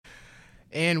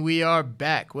And we are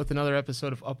back with another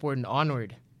episode of Upward and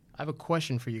Onward. I have a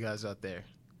question for you guys out there.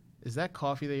 Is that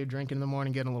coffee that you're drinking in the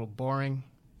morning getting a little boring?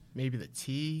 Maybe the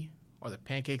tea or the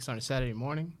pancakes on a Saturday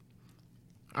morning?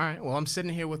 All right, well, I'm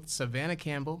sitting here with Savannah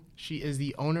Campbell. She is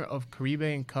the owner of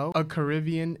Caribe & Co., a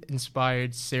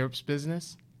Caribbean-inspired syrups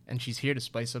business, and she's here to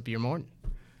spice up your morning.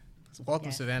 So welcome,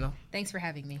 yes. Savannah. Thanks for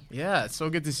having me. Yeah, it's so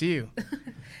good to see you.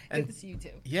 Good to see you, too.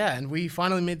 Yeah, and we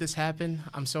finally made this happen.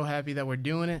 I'm so happy that we're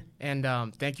doing it, and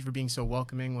thank you for being so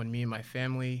welcoming when me and my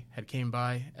family had came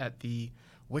by at the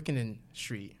Wickenden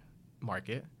Street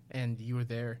Market, and you were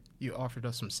there. You offered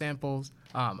us some samples.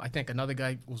 I think another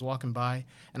guy was walking by,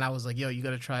 and I was like, yo, you got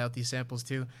to try out these samples,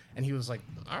 too. And he was like,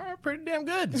 all right, pretty damn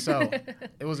good. So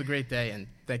it was a great day, and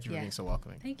thank you for being so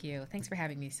welcoming. Thank you. Thanks for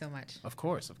having me so much. Of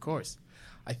course, of course.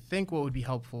 I think what would be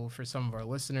helpful for some of our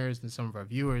listeners and some of our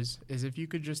viewers is if you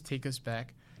could just take us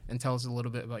back and tell us a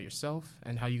little bit about yourself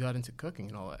and how you got into cooking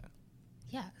and all that.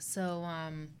 Yeah, so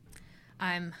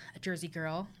I'm a Jersey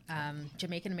girl,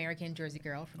 Jamaican-American Jersey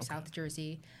girl from South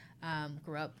Jersey.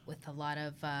 Grew up with a lot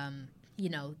of,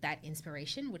 that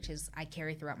inspiration, which is I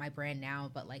carry throughout my brand now,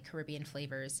 but like Caribbean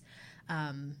flavors.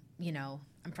 I'm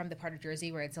from the part of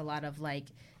Jersey where it's a lot of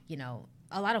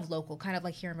a lot of local, kind of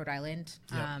like here in Rhode Island.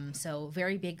 Yep. So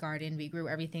very big garden. We grew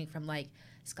everything from like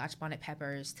Scotch bonnet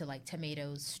peppers to like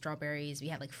tomatoes, strawberries. We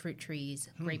had like fruit trees,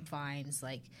 grapevines,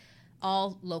 like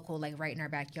all local, like right in our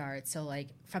backyard. So like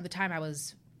from the time I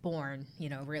was born,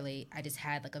 really, I just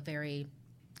had like a very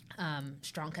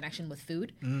strong connection with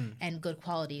food and good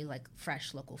quality, like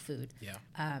fresh local food.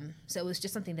 Yeah. So it was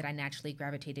just something that I naturally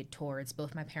gravitated towards.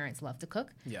 Both my parents love to cook.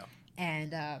 Yeah.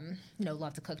 And,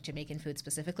 love to cook Jamaican food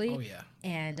specifically. Oh, yeah.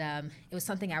 And it was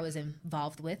something I was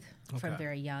involved with from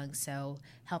very young. So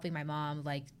helping my mom,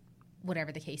 like,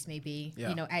 whatever the case may be,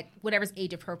 at whatever's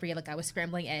age appropriate. Like, I was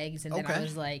scrambling eggs, and then I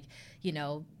was, like,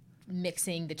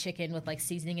 mixing the chicken with, like,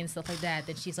 seasoning and stuff like that.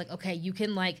 Then she's like, okay, you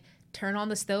can, like, turn on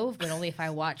the stove, but only if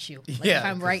I watch you. Like, if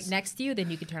I'm right next to you,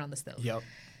 then you can turn on the stove. Yep.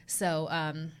 So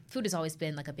food has always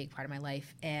been like a big part of my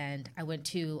life. And I went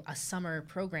to a summer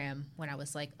program when I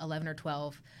was like 11 or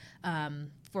 12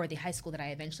 for the high school that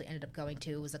I eventually ended up going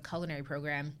to. It was a culinary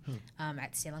program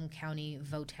at Salem County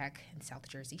Votech in South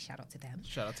Jersey. Shout out to them.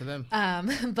 Shout out to them.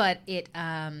 But it,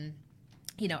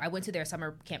 I went to their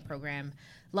summer camp program,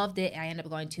 loved it. I ended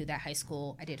up going to that high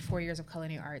school. I did 4 years of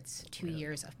culinary arts, 2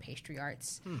 years of pastry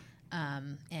arts,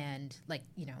 and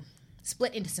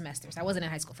split into semesters. I wasn't in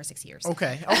high school for 6 years.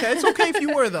 Okay. It's okay if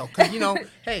you were, though, because,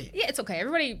 hey. Yeah, it's okay.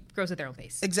 Everybody grows at their own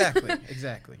pace. Exactly.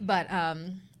 But,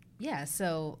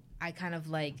 so I kind of,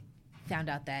 like, found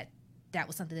out that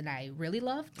was something that I really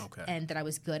loved and that I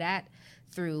was good at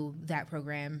through that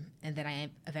program. And then I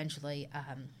eventually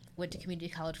went to community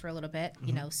college for a little bit,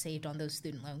 saved on those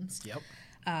student loans. Yep.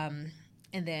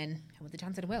 And then I went to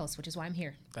Johnson & Wales, which is why I'm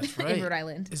here. That's right. In Rhode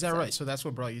Island. Is that right? So that's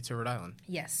what brought you to Rhode Island?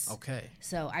 Yes. Okay.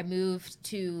 So I moved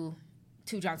to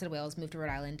Johnson & Wales, moved to Rhode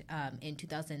Island in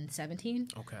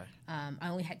 2017. Okay. I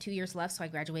only had 2 years left, so I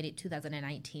graduated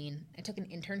 2019. I took an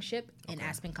internship in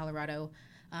Aspen, Colorado,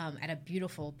 at a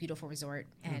beautiful, beautiful resort.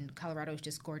 And Colorado is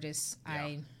just gorgeous. Yeah.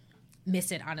 I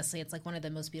miss it, honestly. It's like one of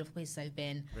the most beautiful places I've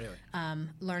been. Really?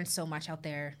 Learned so much out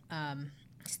there.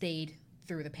 Stayed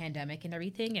through the pandemic and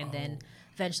everything, and then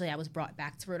eventually I was brought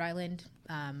back to Rhode Island,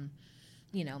 in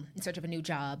search of a new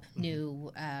job,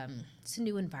 it's a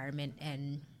new environment,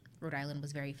 and Rhode Island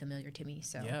was very familiar to me.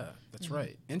 So yeah, that's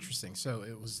right. Interesting. So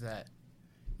it was that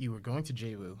you were going to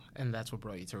JWU, and that's what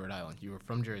brought you to Rhode Island. You were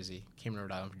from Jersey, came to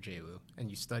Rhode Island for JWU, and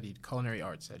you studied culinary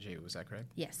arts at JWU. Is that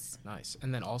correct? Yes. Nice.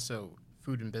 And then also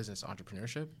food and business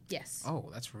entrepreneurship? Yes. Oh,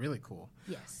 that's really cool.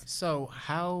 Yes. So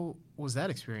how was that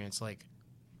experience? Like,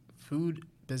 food,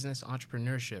 business,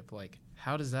 entrepreneurship, like,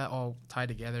 how does that all tie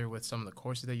together with some of the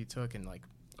courses that you took? And, like,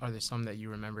 are there some that you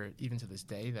remember even to this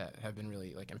day that have been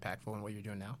really, like, impactful in what you're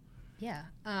doing now? Yeah.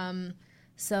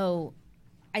 So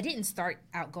I didn't start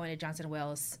out going to Johnson &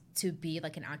 Wales to be,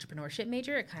 like, an entrepreneurship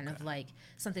major. It kind of, like,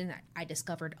 something that I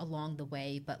discovered along the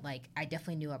way. But, like, I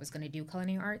definitely knew I was going to do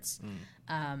culinary arts.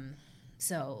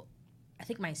 So I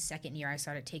think my second year I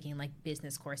started taking, like,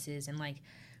 business courses and, like,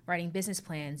 writing business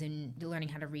plans and learning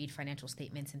how to read financial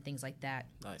statements and things like that.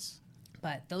 Nice.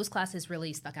 But those classes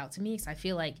really stuck out to me because I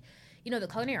feel like, the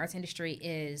culinary arts industry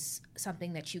is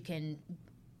something that you can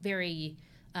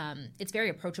it's very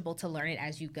approachable to learn it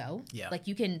as you go. Yeah. Like,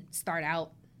 you can start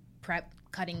out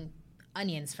cutting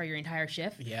onions for your entire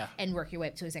shift and work your way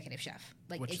up to executive chef.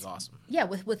 Like, which is awesome. Yeah,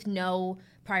 with no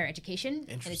prior education,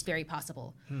 and it's very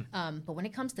possible. But when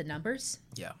it comes to numbers,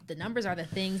 the numbers are the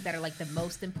things that are, like, the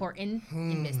most important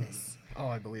in business. Oh,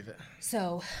 I believe it.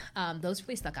 So those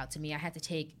really stuck out to me. I had to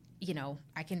take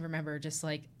I can remember just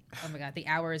like, oh my God, the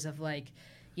hours of like,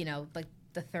 like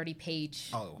the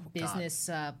 30-page business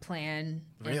plan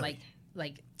Really? and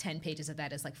like 10 pages of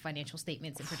that is like financial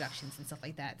statements and productions and stuff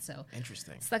like that. So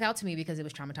interesting. It stuck out to me because it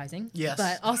was traumatizing. Yes.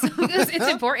 But also because it's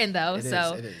important though. It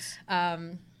is.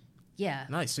 Yeah.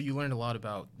 Nice. So you learned a lot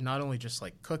about not only just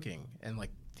like cooking and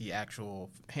like the actual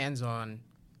hands-on,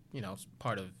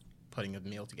 part of putting a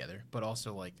meal together, but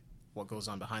also like what goes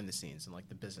on behind the scenes and like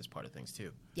the business part of things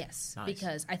too. Yes. Nice.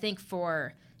 Because I think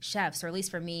for chefs, or at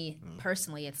least for me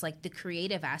personally, it's like the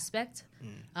creative aspect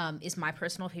is my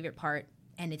personal favorite part,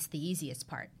 and it's the easiest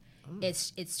part.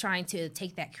 It's trying to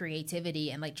take that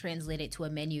creativity and like translate it to a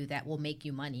menu that will make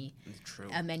you money. True.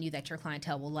 A menu that your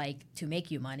clientele will like to make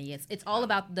you money. It's all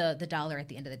about the dollar at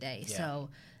the end of the day. Yeah. So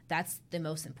that's the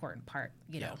most important part,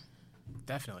 you know.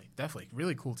 Definitely.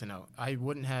 Really cool to know. I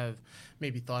wouldn't have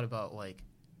maybe thought about like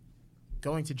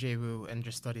going to JWU and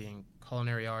just studying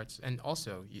culinary arts, and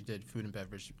also you did food and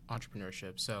beverage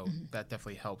entrepreneurship, so that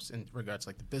definitely helps in regards to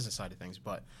like the business side of things.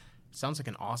 But it sounds like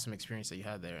an awesome experience that you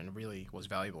had there, and it really was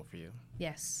valuable for you.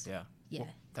 Yes. Yeah. Yeah. Well,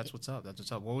 that's what's up.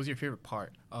 What was your favorite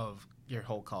part of your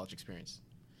whole college experience?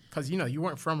 Because you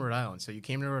weren't from Rhode Island, so you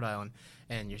came to Rhode Island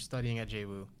and you're studying at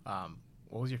JWU.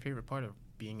 What was your favorite part of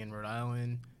being in Rhode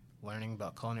Island, learning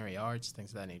about culinary arts,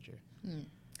 things of that nature?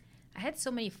 I had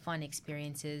so many fun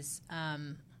experiences.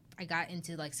 I got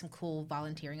into like some cool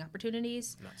volunteering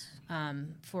opportunities. Nice.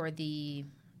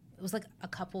 It was like a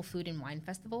couple food and wine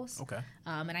festivals. Okay.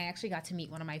 And I actually got to meet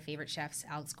one of my favorite chefs,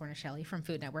 Alex Cornishelli from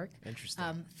Food Network.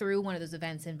 Interesting. Through one of those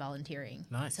events in volunteering.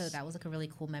 Nice. So that was like a really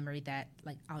cool memory that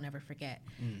like I'll never forget.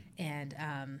 And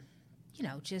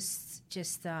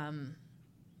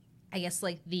I guess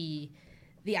like the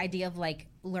idea of like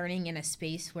learning in a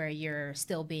space where you're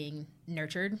still being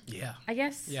nurtured. Yeah. I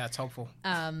guess. Yeah, it's helpful.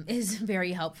 Is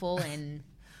very helpful, and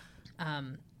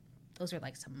those are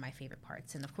like some of my favorite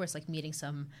parts. And of course, like meeting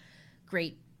some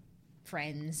great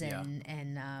friends and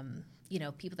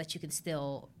people that you can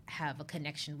still have a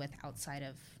connection with outside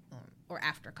of or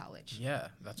after college. Yeah,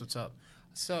 that's what's up.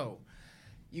 So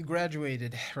you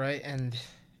graduated, right? And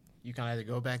you can either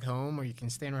go back home or you can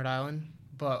stay in Rhode Island.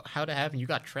 But how'd it happen? You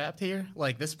got trapped here?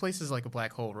 Like, this place is like a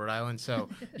black hole, Rhode Island. So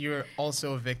you're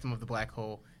also a victim of the black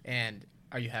hole. And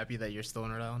are you happy that you're still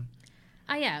in Rhode Island?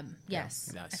 I am,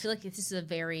 yes. Yeah, nice. I feel like this is a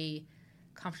very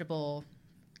comfortable,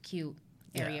 cute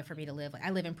area for me to live. Like, I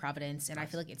live in Providence, and I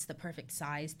feel like it's the perfect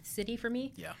sized city for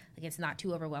me. Yeah. Like, it's not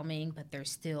too overwhelming, but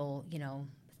there's still,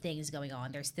 things going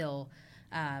on. There's still,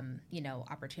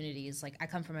 opportunities. Like, I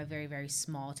come from a very, very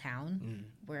small town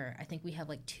where I think we have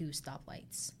like 2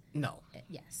 stoplights. No.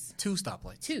 Yes. 2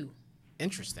 stoplights. 2.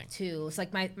 Interesting. 2. It's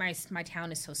like my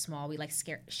town is so small. We like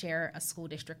share a school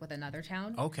district with another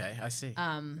town. Okay, I see.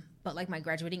 But like my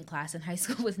graduating class in high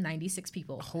school was 96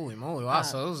 people. Holy moly! Wow.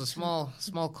 So it was a small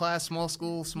class, small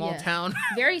school, small town.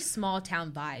 Very small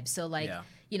town vibe. So like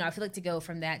I feel like to go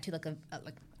from that to like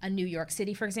a New York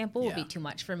City, for example, would be too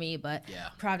much for me. But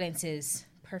Providence is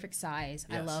perfect size.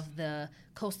 Yes. I love the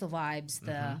coastal vibes,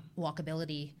 the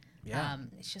walkability. Yeah.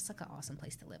 It's just like an awesome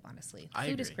place to live, honestly.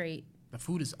 Food is great. The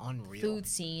food is unreal. Food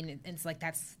scene, and it's like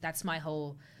that's my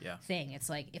whole thing. It's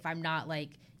like if I'm not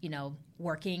like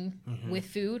working with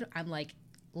food, I'm like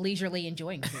leisurely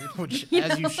enjoying food. Which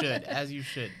as you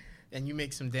should, and you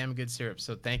make some damn good syrup.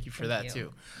 So thank you for that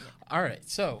too. Yeah. All right,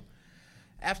 so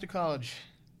after college,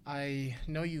 I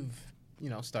know you've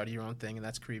started your own thing, and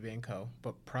that's Caribe and Co.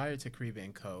 But prior to Caribe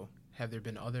and Co., have there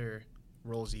been other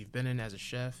roles you've been in as a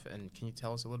chef, and can you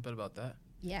tell us a little bit about that?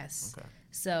 Yes. Okay.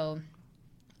 So,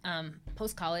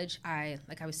 post-college,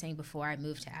 like I was saying before, I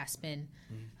moved to Aspen.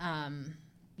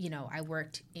 I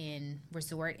worked in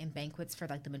resort and banquets for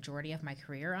like the majority of my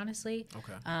career, honestly.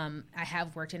 Okay. I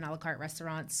have worked in a la carte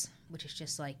restaurants, which is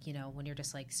just like, when you're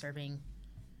just like serving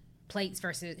plates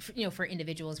versus, for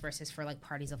individuals versus for like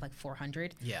parties of like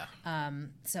 400. Yeah.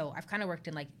 So I've kind of worked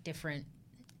in like different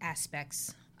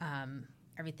aspects,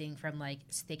 everything from like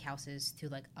steakhouses to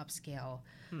like upscale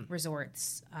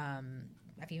resorts.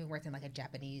 I've even worked in like a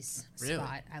Japanese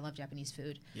spot. I love Japanese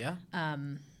food. Yeah.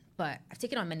 But I've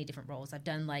taken on many different roles. I've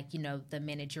done like, the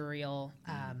managerial,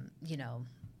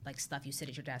 like stuff you sit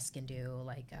at your desk and do,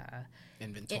 like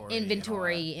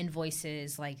inventory,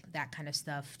 invoices, like that kind of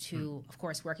stuff, to, of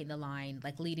course, working the line,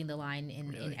 like leading the line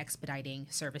in expediting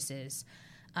services.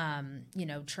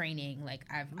 Training. Like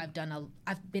I've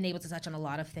been able to touch on a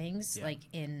lot of things like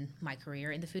in my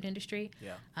career in the food industry.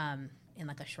 In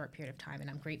like a short period of time, and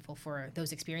I'm grateful for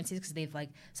those experiences because they've like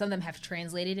some of them have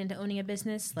translated into owning a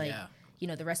business. Like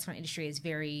the restaurant industry is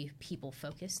very people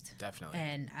focused. Definitely.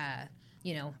 And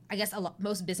I guess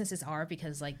most businesses are,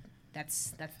 because like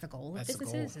that's the goal of That's the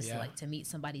businesses, goal, is yeah. like to meet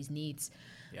somebody's needs.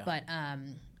 Yeah. But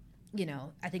you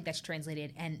know, I think that's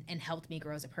translated and helped me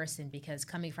grow as a person, because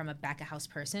coming from a back of house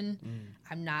person,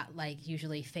 I'm not like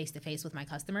usually face to face with my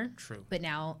customer. True. But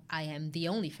now I am the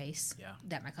only face Yeah.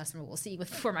 that my customer will see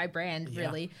for my brand, Yeah.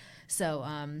 really. So,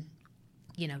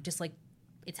 you know, just like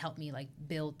it's helped me like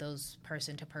build those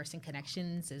person to person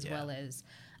connections, as Yeah. well as,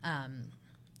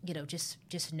 you know, just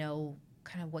know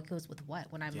kind of what goes with what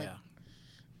when I'm like, Yeah.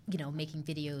 you know, making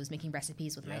videos, making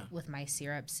recipes with Yeah. my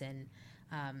syrups, and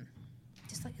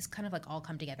just like it's kind of like all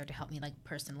come together to help me like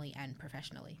personally and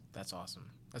professionally. That's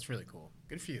awesome. That's really cool.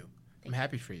 Good for you. I'm Thank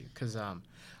happy for you, because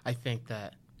I think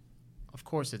that, of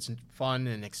course, it's fun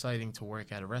and exciting to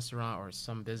work at a restaurant or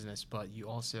some business, but you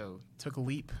also took a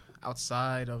leap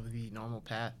outside of the normal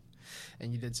path,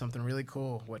 and you did something really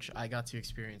cool, which I got to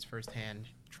experience firsthand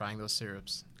trying those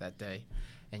syrups that day,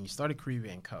 and you started Caribe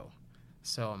 & Co.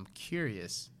 So I'm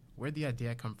curious, where'd the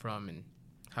idea come from, and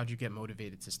how'd you get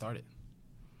motivated to start it?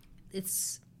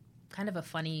 It's kind of a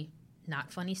funny,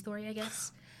 not funny story, I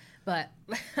guess. But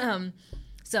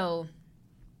so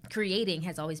creating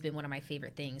has always been one of my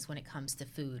favorite things when it comes to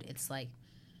food. It's like,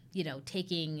 you know,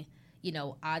 taking, you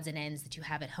know, odds and ends that you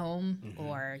have at home,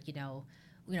 or, you know,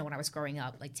 when I was growing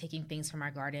up, like taking things from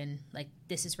our garden, like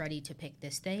this is ready to pick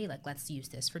this day, like let's use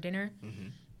this for dinner,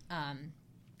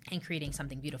 and creating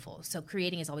something beautiful. So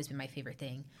creating has always been my favorite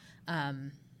thing.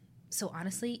 So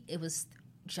honestly, it was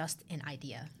just an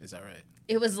idea. Is that right?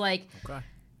 It was like, Okay.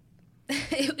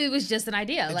 it was just an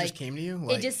idea. It like just came to you?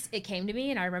 it came to me,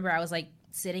 and I remember I was like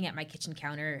sitting at my kitchen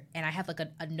counter, and I have like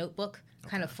a notebook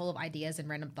kind of full of ideas and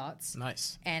random thoughts.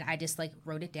 Nice. And I just like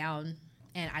wrote it down,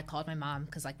 and I called my mom,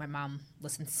 because like my mom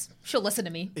listens. She'll listen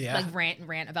to me, Yeah. like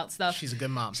rant about stuff. She's a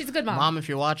good mom. She's a good mom. Mom, if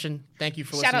you're watching, thank you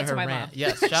for Shout listening out to to her my rant. mom.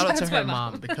 Yes, shout out to my her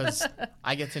mom. mom, because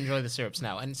I get to enjoy the syrups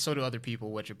now, and so do other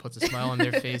people, which it puts a smile on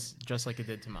their face just like it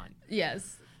did to mine.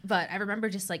 Yes. But I remember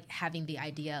just like having the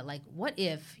idea, like, what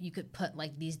if you could put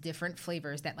like these different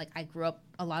flavors that like I grew up,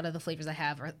 a lot of the flavors I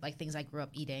have are like things I grew up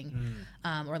eating,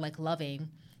 or like loving,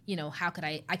 you know, how could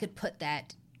I could put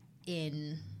that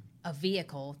in a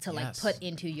vehicle to like Yes. put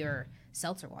into your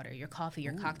seltzer water, your coffee,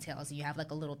 your cocktails, and you have like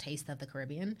a little taste of the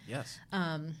Caribbean. Yes.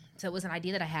 So it was an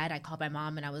idea that I had. I called my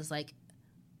mom and I was like,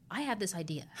 I have this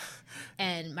idea.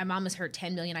 And my mom has heard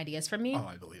 10 million ideas from me. Oh,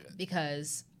 I believe it.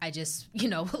 Because I just, you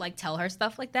know, like tell her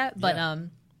stuff like that. But Yeah.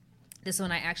 this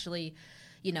one I actually,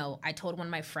 you know, I told one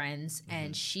of my friends,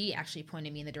 and she actually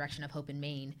pointed me in the direction of Hope in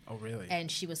Maine. Oh, really? And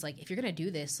she was like, if you're going to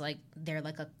do this, like they're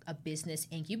like a business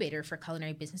incubator for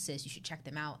culinary businesses. You should check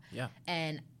them out. Yeah.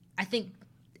 And I think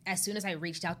as soon as I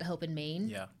reached out to Hope in Maine,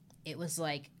 Yeah. it was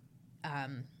like,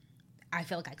 I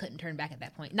felt like I couldn't turn back at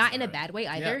that point. Not in a bad way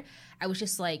either. Yeah. I was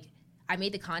just like, I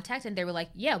made the contact, and they were like,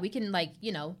 yeah, we can like,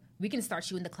 you know, we can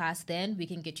start you in the class then. We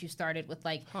can get you started with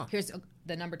like, here's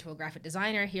the number to a graphic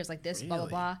designer. Here's like this, blah, blah, Really?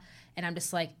 blah. And I'm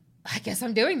just like, I guess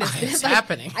I'm doing this. It's Like,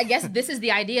 happening. I guess this is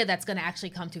the idea that's going to actually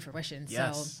come to fruition.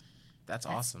 Yes. So That's that's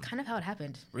awesome. kind of how it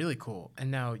happened. Really cool.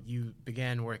 And now you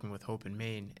began working with Hope in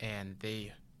Maine, and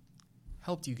they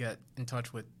helped you get in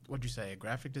touch with, what'd you say, a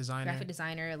graphic designer? Graphic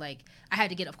designer, like I had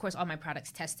to get, of course, all my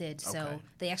products tested. So Okay.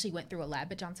 they actually went through a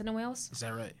lab at Johnson & Wales. Is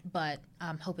that right? But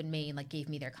Hope in Maine like gave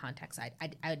me their contacts.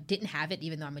 I didn't have it,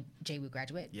 even though I'm a JWU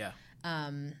graduate. Yeah.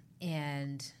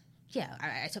 And yeah,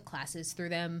 I took classes through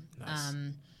them Nice.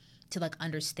 to like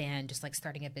understand just like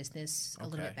starting a business a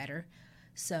little Okay. bit better.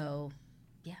 So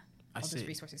yeah, I all those see.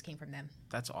 resources came from them.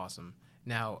 That's awesome.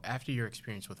 Now, after your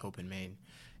experience with Hope in Maine,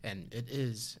 and it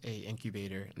is a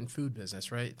incubator and food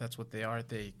business, right? That's what they are.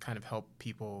 They kind of help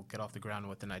people get off the ground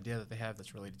with an idea that they have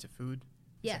that's related to food. Is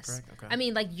Yes. that correct? Okay. I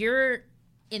mean, like you're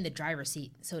in the driver's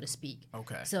seat, so to speak.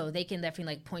 Okay. So they can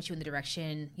definitely like point you in the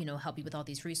direction, you know, help you with all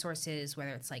these resources,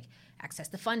 whether it's like access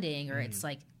to funding or it's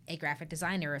like a graphic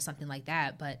designer or something like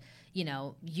that. But, you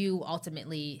know, you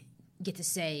ultimately get to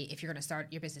say if you're going to start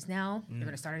your business now, you're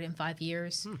going to start it in 5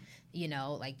 years, you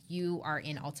know, like you are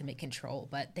in ultimate control.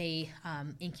 But they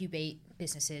incubate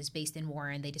businesses based in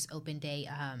Warren. They just opened a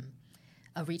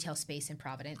retail space in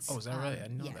Providence. Oh, is that right? I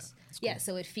didn't know that. Yes. That's cool. Yeah,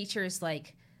 so it features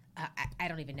like I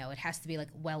don't even know. It has to be like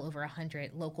well over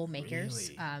 100 local makers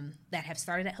Really? that have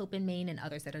started at Hope in Maine, and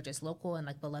others that are just local and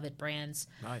like beloved brands.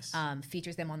 Nice.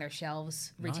 Features them on their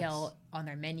shelves, retail on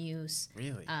their menus.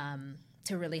 Really?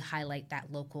 To really highlight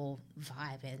that local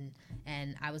vibe,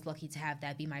 and I was lucky to have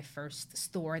that be my first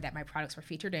store that my products were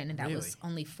featured in, and that was Really?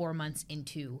 only 4 months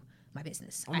into my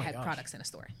business. Oh I my had gosh. products in a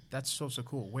store. That's so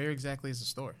cool. Where exactly is the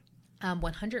store?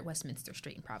 100 Westminster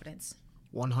Street in Providence.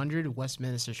 100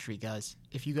 Westminster Street, guys.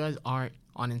 If you guys aren't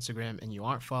on Instagram and you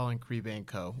aren't following Caribe &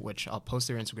 Co., which I'll post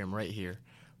their Instagram right here,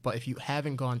 But if you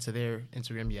haven't gone to their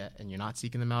Instagram yet and you're not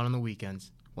seeking them out on the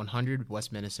weekends, 100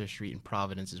 West Minister Street in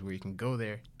Providence is where you can go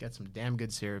there, get some damn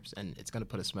good syrups, and it's going to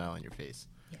put a smile on your face.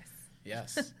 Yes.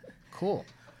 Yes. Cool.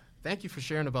 Thank you for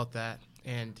sharing about that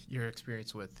and your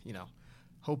experience with,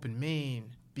 Hope in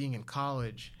Maine, being in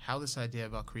college, how this idea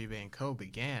about Caribe & Co.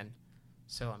 began.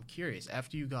 So I'm curious,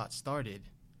 after you got started,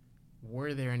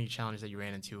 were there any challenges that you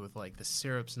ran into with, like, the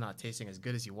syrups not tasting as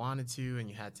good as you wanted to and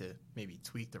you had to maybe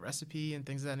tweak the recipe and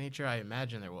things of that nature? I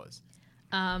imagine there was.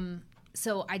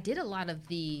 So I did a lot of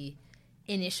the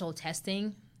initial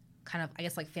testing, kind of, I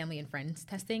guess, like family and friends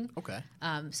testing. Okay.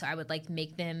 So I would, like,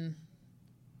 make them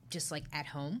just, like, at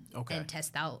home and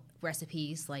test out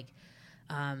recipes, like,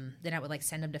 then I would, like,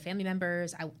 send them to family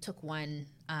members. I took one.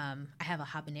 I have a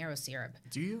habanero syrup.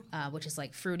 Do you? Which is,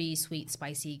 like, fruity, sweet,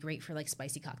 spicy, great for, like,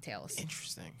 spicy cocktails.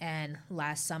 Interesting. And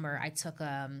last summer I took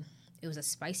it was a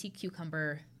spicy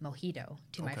cucumber mojito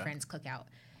to my friend's cookout.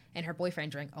 And her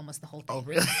boyfriend drank almost the whole thing. Oh,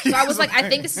 really? So I was like, I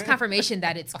think this is confirmation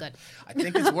that it's good. I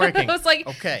think it's working. I was like,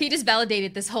 okay. He just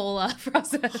validated this whole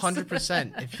process.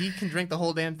 100%. If he can drink the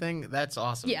whole damn thing, that's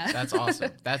awesome. Yeah. That's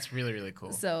awesome. That's really, really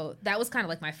cool. So that was kind of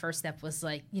like my first step was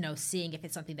like, seeing if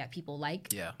it's something that people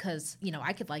like. Yeah. Because,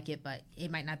 I could like it, but it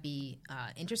might not be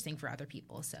interesting for other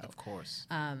people. So, of course.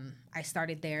 I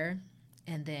started there.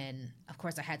 And then, of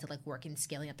course, I had to, like, work in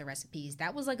scaling up the recipes.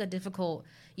 That was, like, a difficult,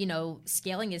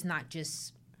 scaling is not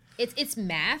just... It's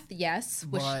math, yes,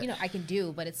 which, I can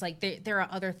do, but it's like there are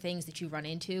other things that you run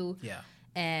into. Yeah.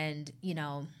 And,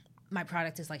 my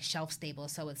product is, like, shelf stable,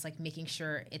 so it's, like, making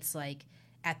sure it's, like,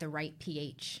 at the right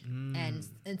pH. And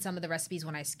in some of the recipes,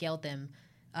 when I scaled them,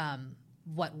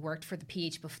 what worked for the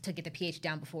pH to get the pH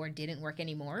down before didn't work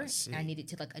anymore. I needed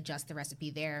to, like, adjust the recipe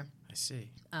there. I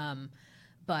see.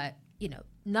 But,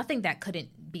 nothing that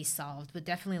couldn't be solved, but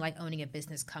definitely, like, owning a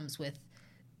business comes with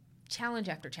challenge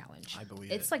after challenge. I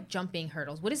believe it's like jumping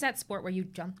hurdles. What is that sport where you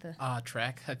jump the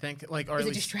track? I think, like, or is at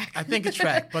it least just track? I think it's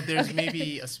track, but there's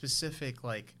maybe a specific,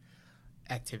 like,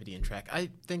 activity in track. I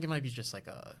think it might be just like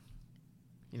a,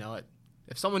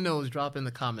 if someone knows, drop in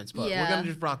the comments. But we're gonna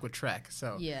just rock with track.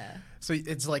 So so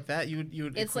it's like that. You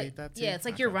would it's equate like that to? Yeah, it's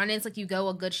like you're running. It's like you go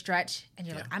a good stretch and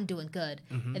you're like, I'm doing good,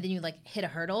 and then you, like, hit a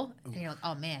hurdle and you're like,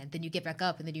 oh man. Then you get back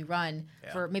up and then you run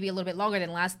for maybe a little bit longer than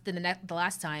the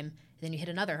last time. Then you hit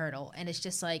another hurdle, and it's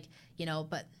just like,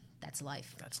 but that's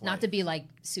life. That's not life. to be, like,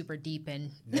 super deep and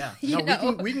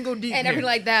we can go deep and here. everything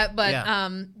like that, but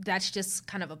that's just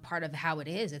kind of a part of how it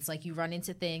is. It's like you run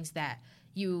into things that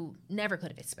you never could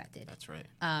have expected. That's right.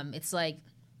 It's like,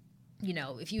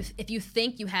 if you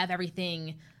think you have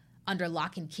everything under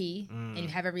lock and key and you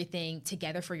have everything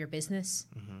together for your business,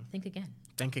 think again.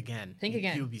 Think again.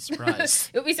 You'll be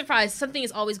surprised. You'll be surprised. Something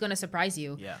is always going to surprise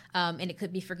you. Yeah. And it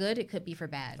could be for good. It could be for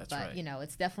bad. That's but, right.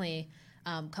 It's definitely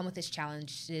come with its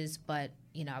challenges. But,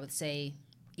 I would say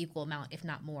equal amount, if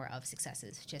not more, of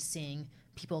successes. Just seeing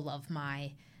people love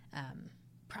my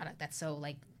product. That's so,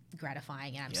 like,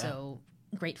 gratifying. And I'm so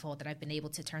grateful that I've been able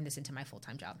to turn this into my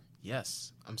full-time job.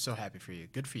 Yes. I'm so happy for you.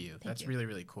 Good for you. That's really,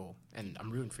 really cool. And I'm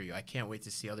rooting for you. I can't wait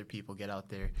to see other people get out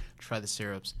there, try the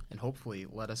syrups, and hopefully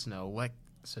let us know, let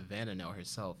Savannah know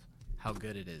herself how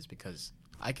good it is, because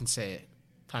I can say it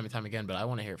time and time again, but I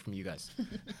want to hear it from you guys.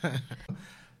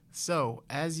 So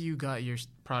as you got your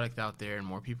product out there and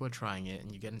more people are trying it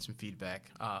and you're getting some feedback,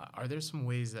 are there some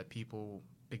ways that people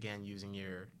began using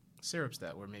your syrups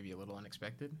that were maybe a little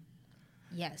unexpected?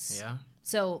 Yes. Yeah?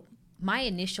 So my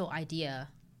initial idea,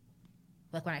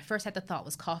 like when I first had the thought,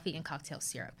 was coffee and cocktail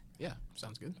syrup. Yeah,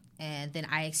 sounds good. And then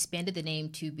I expanded the name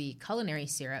to be culinary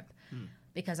syrup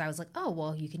because I was like, oh,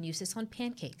 well, you can use this on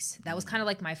pancakes. That was kind of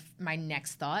like my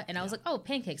next thought. And I was like, oh,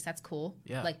 pancakes, that's cool.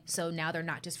 Yeah. Like, so now they're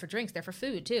not just for drinks, they're for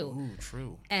food too. Ooh,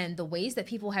 true. And the ways that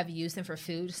people have used them for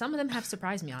food, some of them have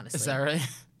surprised me, honestly. Is that right?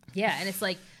 Yeah, and it's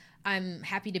like, I'm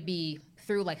happy to be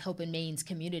through, like, Hope in Maine's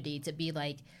community, to be,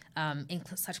 like, in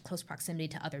such close proximity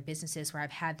to other businesses where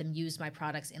I've had them use my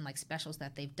products in, like, specials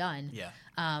that they've done. Yeah.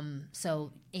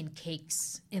 So in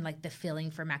cakes, in, like, the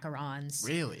filling for macarons.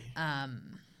 Really?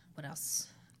 What else?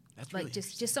 That's like really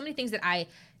just so many things that I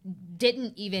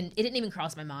didn't even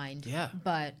cross my mind. Yeah.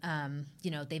 But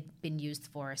they've been used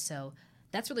for. So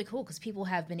that's really cool because people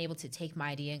have been able to take my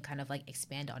idea and kind of, like,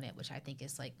 expand on it, which I think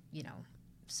is, like,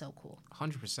 so cool.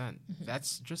 100%.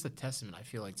 That's just a testament, I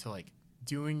feel like, to, like,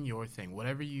 doing your thing,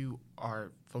 whatever you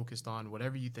are focused on,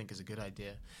 whatever you think is a good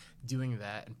idea, doing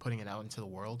that and putting it out into the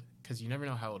world, because you never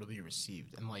know how it'll be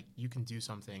received. And, like, you can do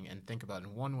something and think about it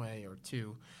in one way or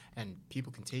two, and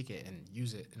people can take it and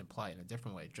use it and apply it in a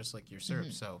different way, just like your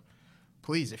syrup. So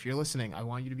please, if you're listening, I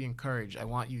want you to be encouraged. I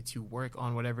want you to work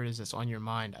on whatever it is that's on your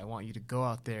mind. I want you to go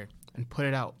out there and put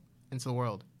it out into the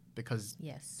world. because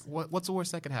Yes. what's the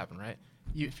worst that could happen, right?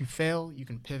 If you fail, you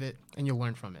can pivot and you'll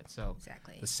learn from it. So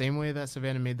Exactly. the same way that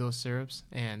Savannah made those syrups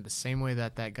and the same way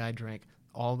that guy drank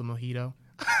all the mojito,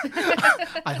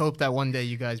 I hope that one day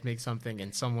you guys make something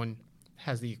and someone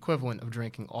has the equivalent of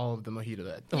drinking all of the mojito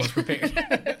that was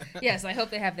prepared. Yes, I hope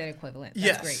they have that equivalent. That's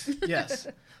Yes, great. yes.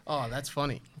 Oh, that's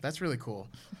funny. That's really cool.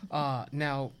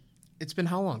 Now, it's been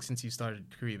how long since you started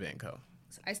Caribe & Co.?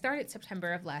 So I started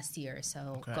September of last year,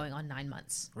 so going on 9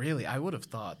 months. Really? I would have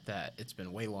thought that it's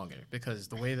been way longer because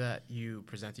the way that you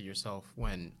presented yourself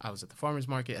when I was at the farmer's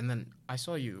market, and then I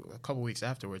saw you a couple weeks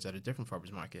afterwards at a different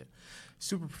farmer's market,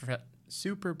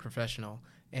 super professional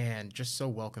and just so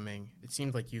welcoming. It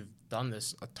seems like you've done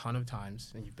this a ton of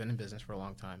times and you've been in business for a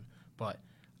long time. But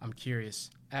I'm curious,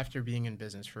 after being in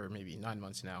business for maybe 9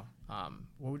 months now,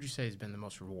 what would you say has been the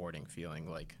most rewarding feeling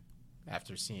like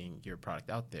after seeing your product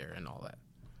out there and all that?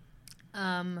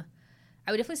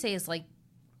 I would definitely say is like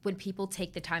when people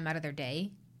take the time out of their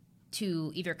day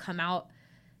to either come out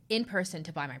in person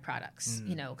to buy my products,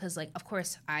 you know, because like, of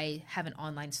course, I have an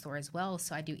online store as well,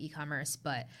 so I do e-commerce,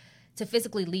 but to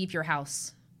physically leave your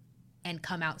house and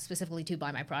come out specifically to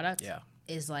buy my product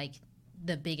is like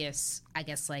the biggest, I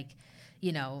guess, like,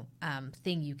 you know,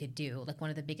 thing you could do, like one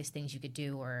of the biggest things you could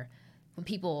do, or when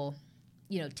people,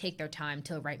 you know, take their time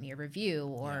to write me a review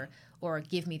or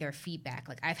give me their feedback.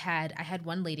 Like I had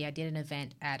one lady, I did an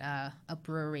event at a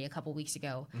brewery a couple weeks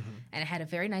ago, and I had a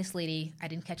very nice lady. I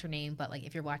didn't catch her name, but like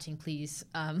if you're watching, please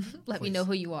let me know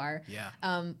who you are. Yeah.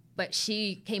 But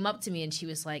she came up to me and she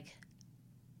was like,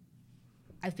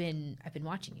 I've been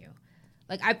watching you.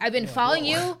 Like I've been following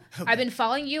you. Okay. I've been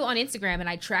following you on Instagram, and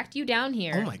I tracked you down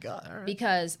here. Oh my God! All right.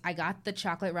 Because I got the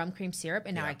chocolate rum cream syrup,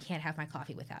 and now I can't have my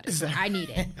coffee without it. So I need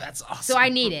it. That's awesome. So I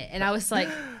need it, and I was like,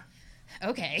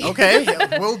 okay,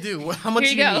 we'll do. How much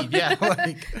Here you need? Yeah,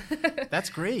 like that's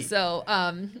great. So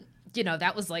you know,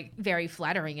 that was like very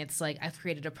flattering. It's like I've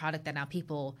created a product that now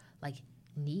people like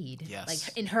need. Yes.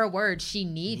 Like in her words, she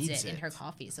needs it in her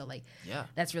coffee. So like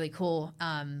that's really cool.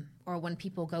 Or when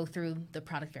people go through the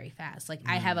product very fast. Like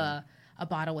I have a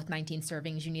bottle with 19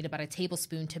 servings. You need about a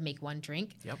tablespoon to make one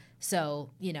drink. Yep. So,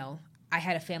 you know, I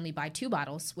had a family buy 2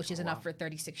 bottles, which is enough for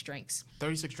 36 drinks.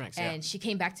 36 drinks, and she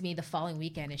came back to me the following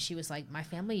weekend and she was like, my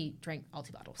family drank all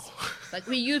 2 bottles. Like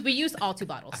we used all 2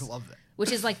 bottles. I love that.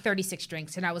 Which is like 36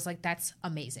 drinks. And I was like, that's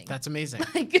amazing. That's amazing.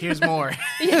 Here's more.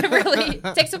 Yeah, really.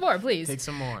 Take some more, please. Take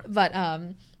some more. But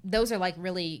those are like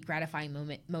really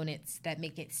gratifying moments that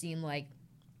make it seem like,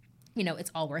 you know,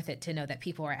 it's all worth it to know that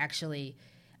people are actually,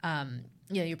 you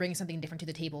know, you're bringing something different to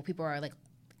the table. People are like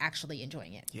actually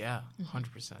enjoying it. Yeah,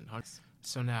 100%.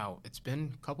 So now it's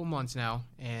been a couple months now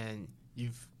and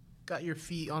you've got your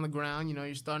feet on the ground, you know,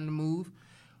 you're starting to move.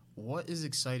 What is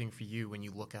exciting for you when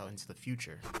you look out into the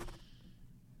future?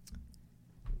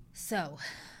 So,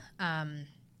 I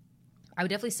would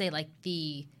definitely say like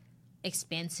the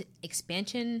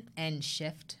expansion and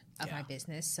shift of my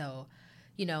business. So,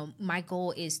 you know, my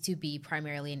goal is to be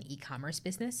primarily an e-commerce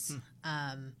business,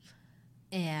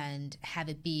 and have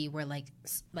it be where like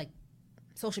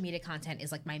social media content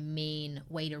is like my main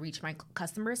way to reach my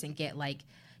customers and get like,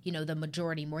 you know, the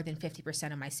majority, more than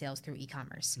 50% of my sales through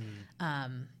e-commerce.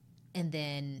 And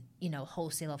then, you know,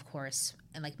 wholesale, of course,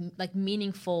 and like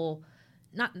meaningful.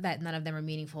 Not that none of them are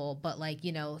meaningful, but like,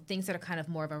 you know, things that are kind of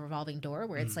more of a revolving door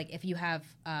where it's like if you have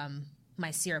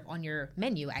my syrup on your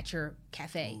menu at your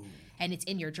cafe and it's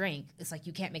in your drink, it's like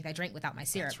you can't make that drink without my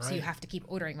syrup. Right. So you have to keep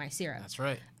ordering my syrup. That's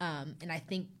right. And I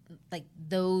think like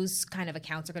those kind of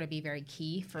accounts are going to be very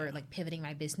key for like pivoting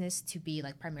my business to be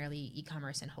like primarily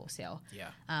e-commerce and wholesale.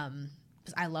 Yeah.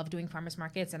 Because I love doing farmers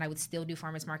markets and I would still do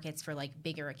farmers markets for like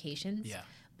bigger occasions. Yeah.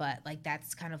 But like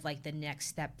that's kind of like the next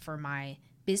step for my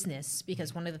business,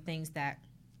 because one of the things that,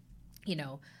 you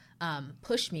know,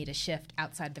 pushed me to shift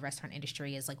outside the restaurant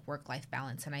industry is like work-life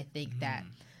balance. And I think that,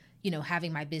 you know,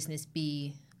 having my business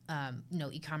be, you know,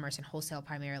 e-commerce and wholesale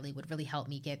primarily would really help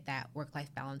me get that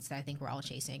work-life balance that I think we're all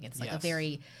chasing. It's like a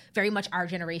very, very much our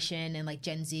generation, and like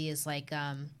Gen Z is like,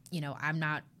 you know, I'm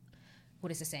not,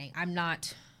 what is the saying? I'm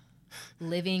not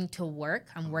living to work.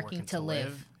 I'm working to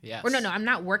live. Yes. Or no, I'm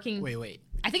not working. Wait.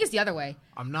 I think it's the other way.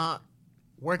 I'm not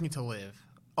working to live.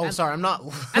 I'm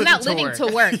not living to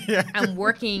work. Yeah. I'm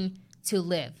working to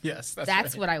live. Yes, that's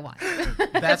right. What I want.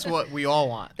 That's what we all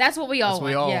want. That's what we all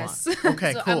want. Yes.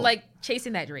 Okay, so cool. I'm like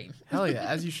chasing that dream. Hell yeah,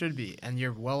 as you should be. And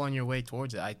you're well on your way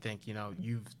towards it. I think, you know,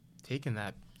 you've taken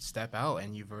that step out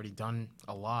and you've already done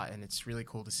a lot, and it's really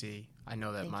cool to see. I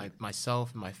know that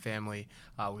myself and my family,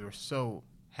 we were so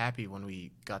happy when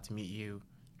we got to meet you,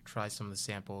 try some of the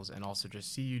samples, and also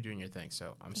just see you doing your thing.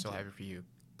 So I'm so happy for you.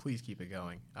 Please keep it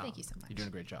going. Thank you so much. You're doing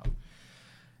a great job.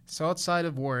 So outside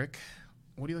of work,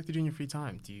 what do you like to do in your free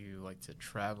time? Do you like to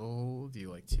travel? Do you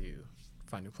like to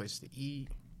find new places to eat?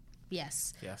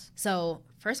 Yes. Yes. So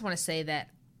first I want to say that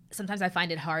sometimes I find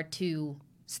it hard to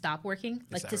stop working,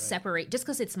 like to separate, just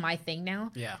because it's my thing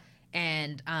now. Yeah.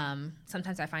 And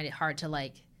sometimes I find it hard to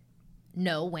like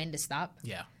know when to stop.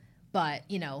 Yeah. But,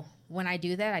 you know, when I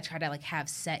do that, I try to like have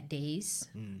set days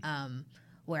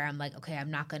where I'm like, okay,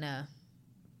 I'm not going to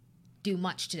do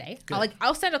much today.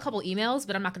 I'll send a couple emails,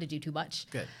 but I'm not going to do too much.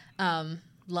 Good.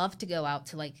 Love to go out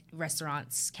to like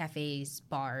restaurants, cafes,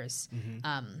 bars.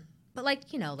 But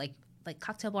like, you know, like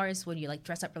cocktail bars when you like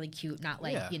dress up really cute, not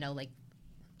like, you know, like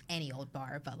any old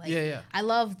bar, but like I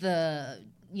love the,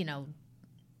 you know,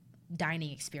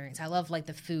 dining experience. I love like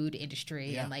the food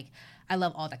industry and like I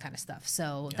love all that kind of stuff.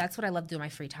 So that's what I love to do in my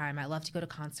free time. I love to go to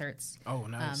concerts. Oh,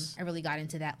 nice. I really got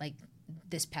into that like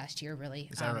this past year, really.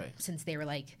 Is that right? Since they were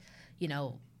like, you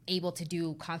know, able to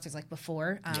do concerts like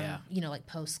before, you know, like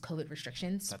post-COVID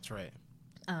restrictions. That's right.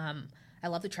 I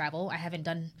love to travel. I haven't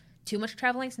done too much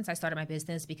traveling since I started my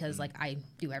business because like I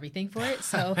do everything for it.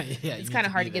 So it's kind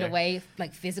of hard to get away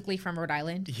like physically from Rhode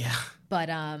Island. Yeah. But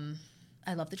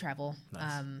I love to travel.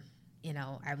 Nice. You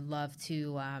know, I would love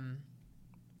to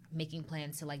making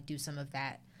plans to like do some of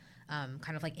that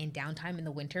kind of like in downtime in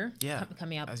the winter. Yeah.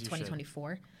 Coming up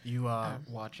 2024. You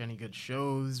watch any good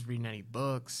shows, reading any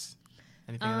books,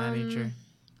 anything of that nature?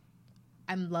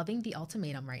 I'm loving The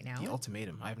Ultimatum right now. The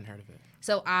Ultimatum. I haven't heard of it.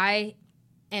 So I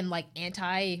am like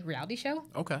anti-reality show.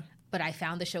 Okay. But I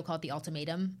found the show called The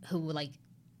Ultimatum who like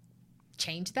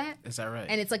changed that. Is that right?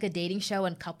 And it's like a dating show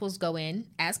and couples go in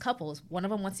as couples. One of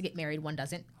them wants to get married, one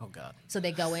doesn't. Oh, God. So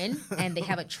they go in and they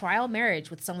have a trial marriage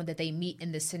with someone that they meet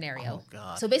in this scenario. Oh,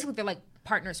 God. So basically they're like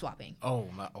partner swapping. Oh,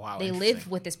 wow. They live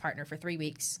with this partner for 3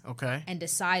 weeks. Okay. And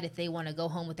decide if they want to go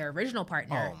home with their original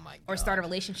partner or start a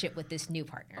relationship with this new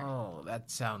partner. Oh, that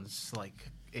sounds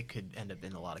like it could end up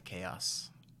in a lot of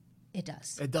chaos. It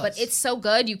does. It does. But it's so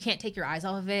good, you can't take your eyes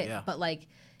off of it. Yeah. But like,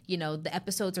 you know, the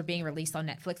episodes are being released on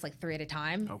Netflix like 3 at a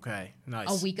time. Okay, nice.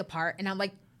 A week apart. And I'm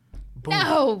like, boom.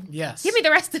 No. Yes. Give me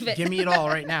the rest of it. Give me it all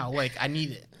right now. Like, I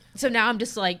need it. So now I'm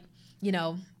just like, you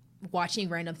know, watching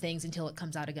random things until it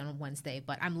comes out again on Wednesday.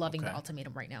 But I'm loving The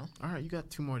Ultimatum right now. All right, you got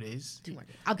 2 more days. 2 more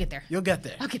days. I'll get there. You'll get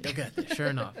there. I'll get there. You'll get there. Sure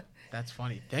enough. That's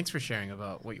funny. Thanks for sharing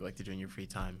about what you like to do in your free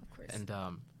time. Of course. And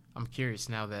I'm curious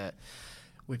now that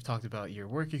we've talked about your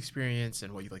work experience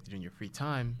and what you like to do in your free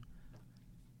time.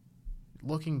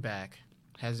 Looking back,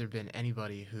 has there been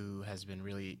anybody who has been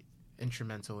really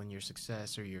instrumental in your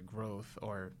success or your growth,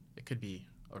 or it could be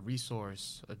a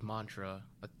resource, a mantra,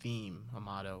 a theme, a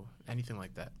motto, anything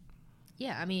like that?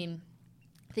 Yeah, I mean,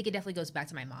 I think it definitely goes back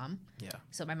to my mom. Yeah.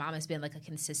 So my mom has been like a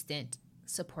consistent,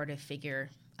 supportive figure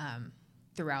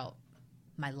throughout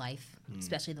my life,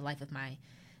 especially the life of my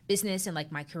business and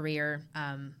like my career,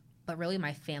 but really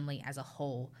my family as a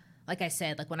whole. Like I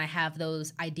said, like when I have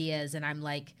those ideas and I'm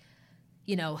like,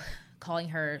 you know, calling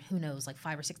her, who knows, like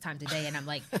 5 or 6 times a day. And I'm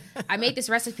like, I made this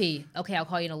recipe. Okay, I'll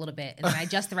call you in a little bit. And then I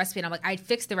adjust the recipe and I'm like, I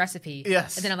fixed the recipe.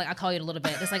 Yes. And then I'm like, I'll call you in a little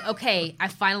bit. It's like, okay, I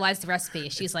finalized the recipe.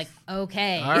 She's like,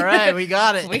 okay. All right, we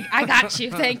got it. I got you.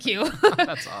 Thank you.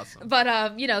 That's awesome.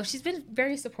 But, you know, she's been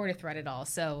very supportive throughout it all.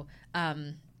 So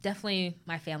definitely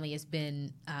my family has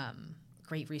been a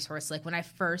great resource. Like when I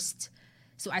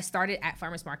started at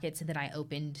farmers markets and then I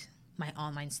opened my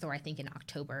online store, I think in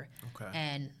October. Okay.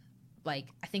 And like,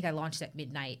 I think I launched at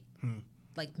midnight.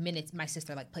 Like minutes, my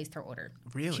sister like placed her order.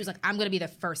 Really? She was like, "I'm going to be the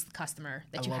first customer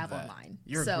that you have online."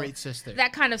 You're a great sister.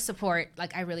 That kind of support,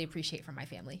 like, I really appreciate from my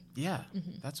family. Yeah,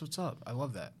 that's what's up. I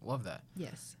love that. Love that.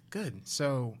 Yes. Good.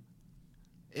 So,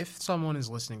 if someone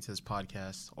is listening to this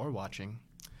podcast or watching,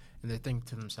 and they think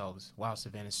to themselves, "Wow,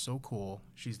 Savannah's so cool.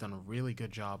 She's done a really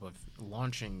good job of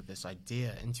launching this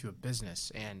idea into a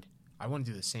business, and I want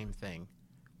to do the same thing."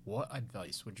 What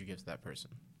advice would you give to that person?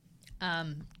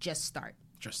 Just start.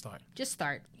 Just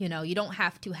start. You know, you don't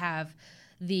have to have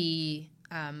the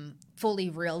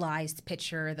fully realized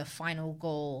picture, the final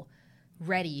goal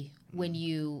ready when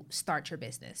you start your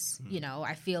business. You know,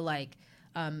 I feel like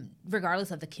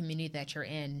regardless of the community that you're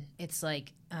in, it's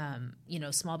like, you know,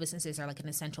 small businesses are like an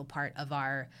essential part of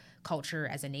our culture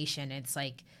as a nation. It's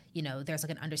like, you know, there's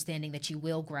like an understanding that you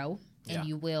will grow and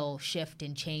you will shift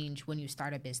and change when you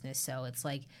start a business. So it's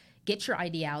like, get your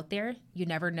idea out there. You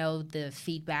never know the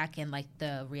feedback and like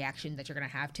the reaction that you're going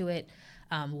to have to it,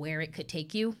 where it could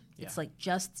take you. Yeah. It's like,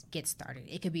 just get started.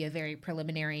 It could be a very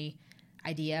preliminary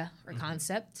idea or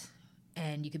concept,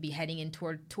 and you could be heading in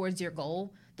towards your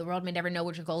goal. The world may never know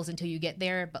what your goal is until you get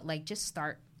there, but like, just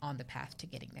start on the path to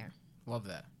getting there. Love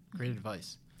that. Great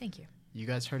advice. Thank you. You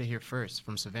guys heard it here first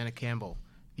from Savannah Campbell,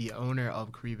 the owner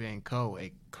of Caribe & Co.,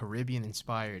 a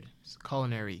Caribbean-inspired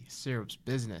culinary syrups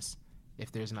business.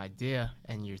 If there's an idea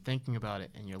and you're thinking about it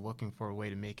and you're looking for a way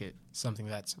to make it something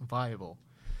that's viable,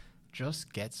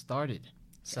 just get started.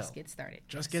 Just get started.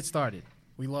 Just get started.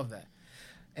 We love that.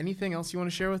 Anything else you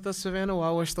want to share with us, Savannah,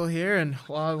 while we're still here and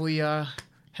while we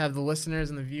have the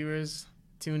listeners and the viewers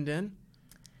tuned in?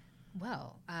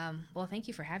 Well, thank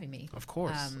you for having me. Of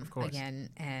course. Again,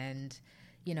 and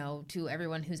to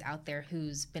everyone who's out there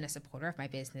who's been a supporter of my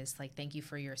business, like, thank you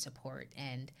for your support,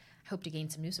 and I hope to gain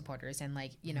some new supporters and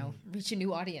reach a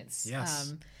new audience.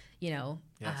 Yes.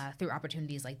 Through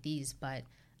opportunities like these. But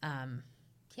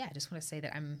I just want to say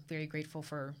that I'm very grateful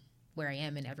for where I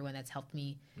am and everyone that's helped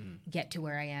me get to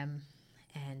where I am.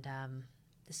 And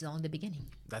this is only the beginning.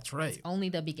 That's right. It's only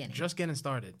the beginning. Just getting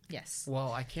started. Yes.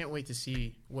 Well, I can't wait to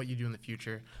see what you do in the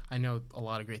future. I know a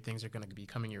lot of great things are going to be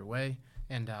coming your way.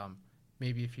 And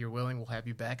maybe if you're willing, we'll have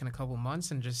you back in a couple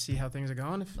months and just see how things are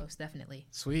going. Most definitely.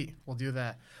 Sweet. We'll do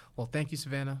that. Well, thank you,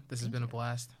 Savannah. This has been a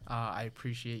blast. I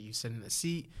appreciate you sitting in the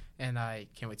seat, and I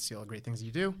can't wait to see all the great things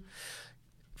you do.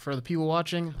 For the people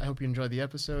watching, I hope you enjoyed the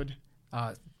episode.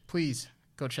 Please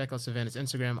go check out Savannah's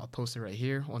Instagram. I'll post it right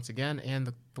here once again, and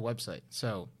the website.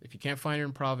 So if you can't find her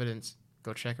in Providence,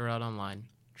 go check her out online.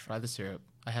 Try the syrup.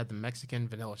 I had the Mexican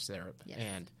vanilla syrup,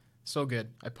 and so good.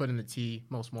 I put in the tea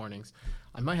most mornings.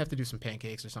 I might have to do some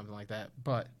pancakes or something like that,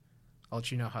 but I'll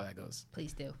let you know how that goes.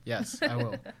 Please do. Yes, I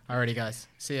will. Alrighty, guys.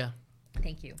 See ya.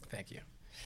 Thank you. Thank you.